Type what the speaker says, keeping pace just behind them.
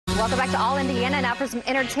Welcome back to All Indiana. Now for some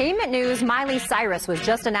entertainment news. Miley Cyrus was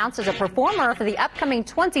just announced as a performer for the upcoming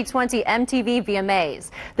 2020 MTV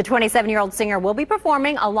VMAs. The 27-year-old singer will be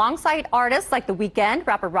performing alongside artists like The Weeknd,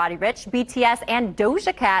 rapper Roddy Ricch, BTS, and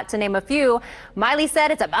Doja Cat, to name a few. Miley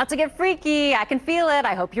said, "It's about to get freaky. I can feel it.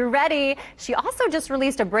 I hope you're ready." She also just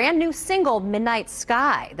released a brand new single, Midnight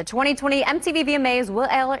Sky. The 2020 MTV VMAs will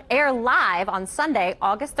air live on Sunday,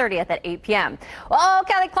 August 30th at 8 p.m. Oh,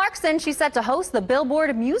 Kelly Clarkson, she's set to host the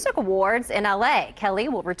Billboard Music Awards in LA. Kelly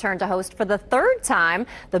will return to host for the third time.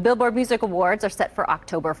 The Billboard Music Awards are set for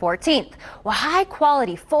October 14th. Well,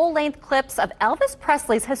 high-quality, full-length clips of Elvis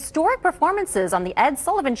Presley's historic performances on The Ed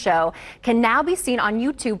Sullivan Show can now be seen on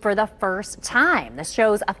YouTube for the first time. The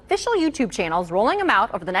show's official YouTube channel is rolling them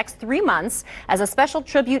out over the next 3 months as a special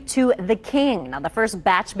tribute to the King. Now, the first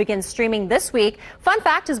batch begins streaming this week. Fun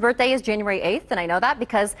fact, his birthday is January 8th, and I know that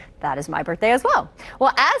because that is my birthday as well.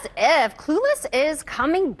 Well, as if, Clueless is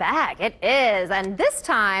coming back. It is, and this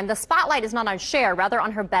time the spotlight is not on Cher, rather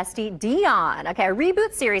on her bestie Dion. Okay, a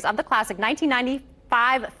reboot series of the classic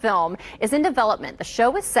 1995 film is in development. The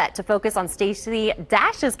show is set to focus on Stacey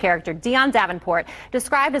Dash's character, Dion Davenport,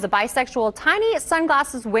 described as a bisexual, tiny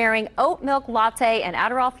sunglasses-wearing, oat milk latte and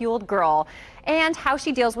Adderall-fueled girl, and how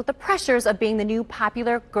she deals with the pressures of being the new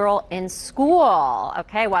popular girl in school,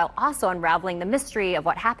 okay, while also unraveling the mystery of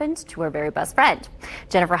what happened to her very best friend.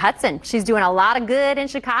 Jennifer Hudson, she's doing a lot of good in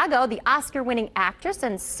Chicago. The Oscar-winning actress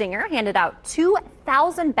and singer handed out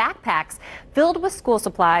 2,000 backpacks filled with school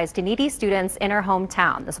supplies to needy students in her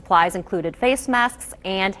hometown. The supplies included face masks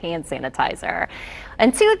and hand sanitizer.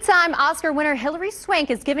 And two-time Oscar winner Hilary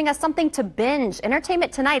Swank is giving us something to binge.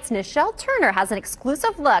 Entertainment Tonight's Nichelle Turner has an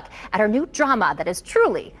exclusive look at her new drama that is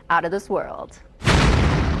truly out of this world.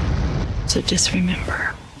 So just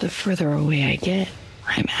remember, the further away I get,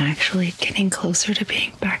 I'm actually getting closer to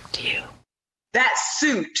being back to you. That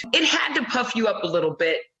suit, it had to puff you up a little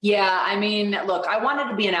bit. Yeah, I mean, look, I wanted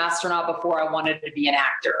to be an astronaut before I wanted to be an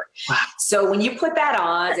actor. Wow. So when you put that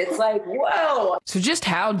on, it's like, whoa. So just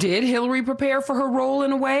how did Hilary prepare for her role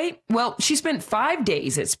in a way? Well, she spent 5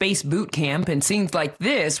 days at space boot camp, and scenes like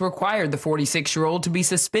this required the 46-year-old to be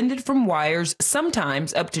suspended from wires,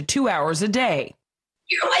 sometimes up to 2 hours a day.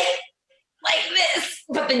 You're like this,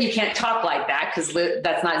 but then you can't talk like that because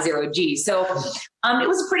that's not zero G. So it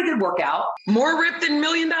was a pretty good workout. More ripped than $1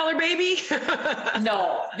 Million Baby?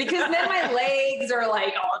 No, because then my legs are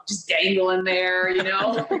like, just dangling there, you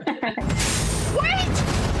know? Wait!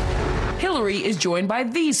 Hilary is joined by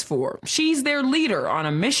these four. She's their leader on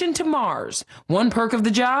a mission to Mars. One perk of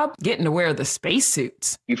the job, getting to wear the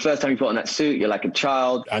spacesuits. The first time you put on that suit, you're like a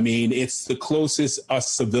child. I mean, it's the closest us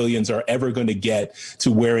civilians are ever going to get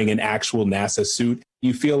to wearing an actual NASA suit.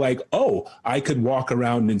 You feel like, oh, I could walk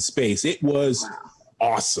around in space. It was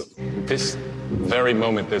awesome. This very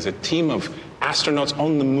moment, there's a team of astronauts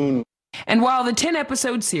on the moon. And while the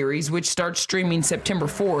 10-episode series, which starts streaming September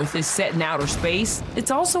 4th, is set in outer space,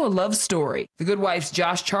 it's also a love story. The Good Wife's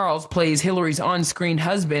Josh Charles plays Hilary's on-screen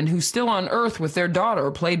husband, who's still on Earth with their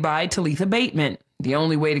daughter, played by Talitha Bateman. The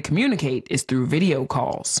only way to communicate is through video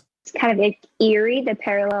calls. It's kind of like eerie, the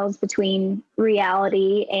parallels between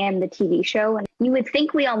reality and the TV show. And you would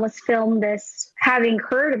think we almost filmed this having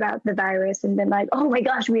heard about the virus and been like, oh my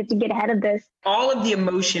gosh, we have to get ahead of this. All of the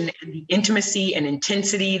emotion and the intimacy and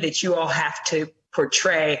intensity that you all have to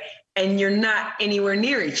portray, and you're not anywhere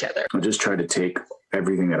near each other. I just tried to take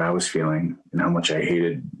everything that I was feeling and how much I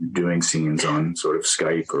hated doing scenes on sort of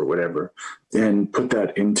Skype or whatever, and put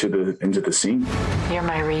that into the scene. You're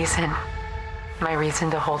my reason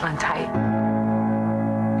to hold on tight.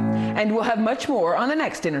 And we'll have much more on the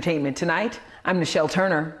next Entertainment Tonight. I'm Nichelle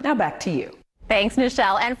Turner. Now back to you. Thanks,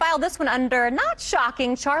 Nichelle. And file this one under not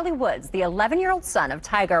shocking. Charlie Woods, the 11-year-old son of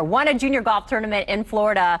Tiger, won a junior golf tournament in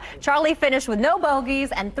Florida. Charlie finished with no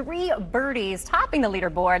bogeys and 3 birdies, topping the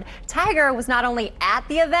leaderboard. Tiger was not only at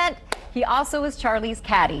the event, he also was Charlie's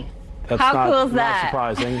caddy. How cool is that?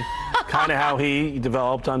 Not surprising. Kind of how he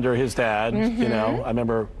developed under his dad. You know, I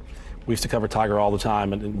remember we used to cover Tiger all the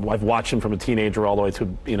time, and I've watched him from a teenager all the way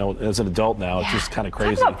to, you know, as an adult now. It's just kind of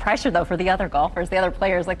crazy. Talk about pressure, though, for the other golfers, the other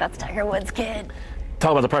players. Like, that's Tiger Woods' kid.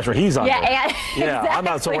 Talk about the pressure he's under. Yeah, yeah. Exactly. I'm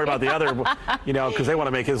not so worried about the other, you know, because they want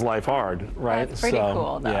to make his life hard, right? That's pretty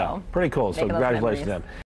cool, though. Yeah, pretty cool. So congratulations to them.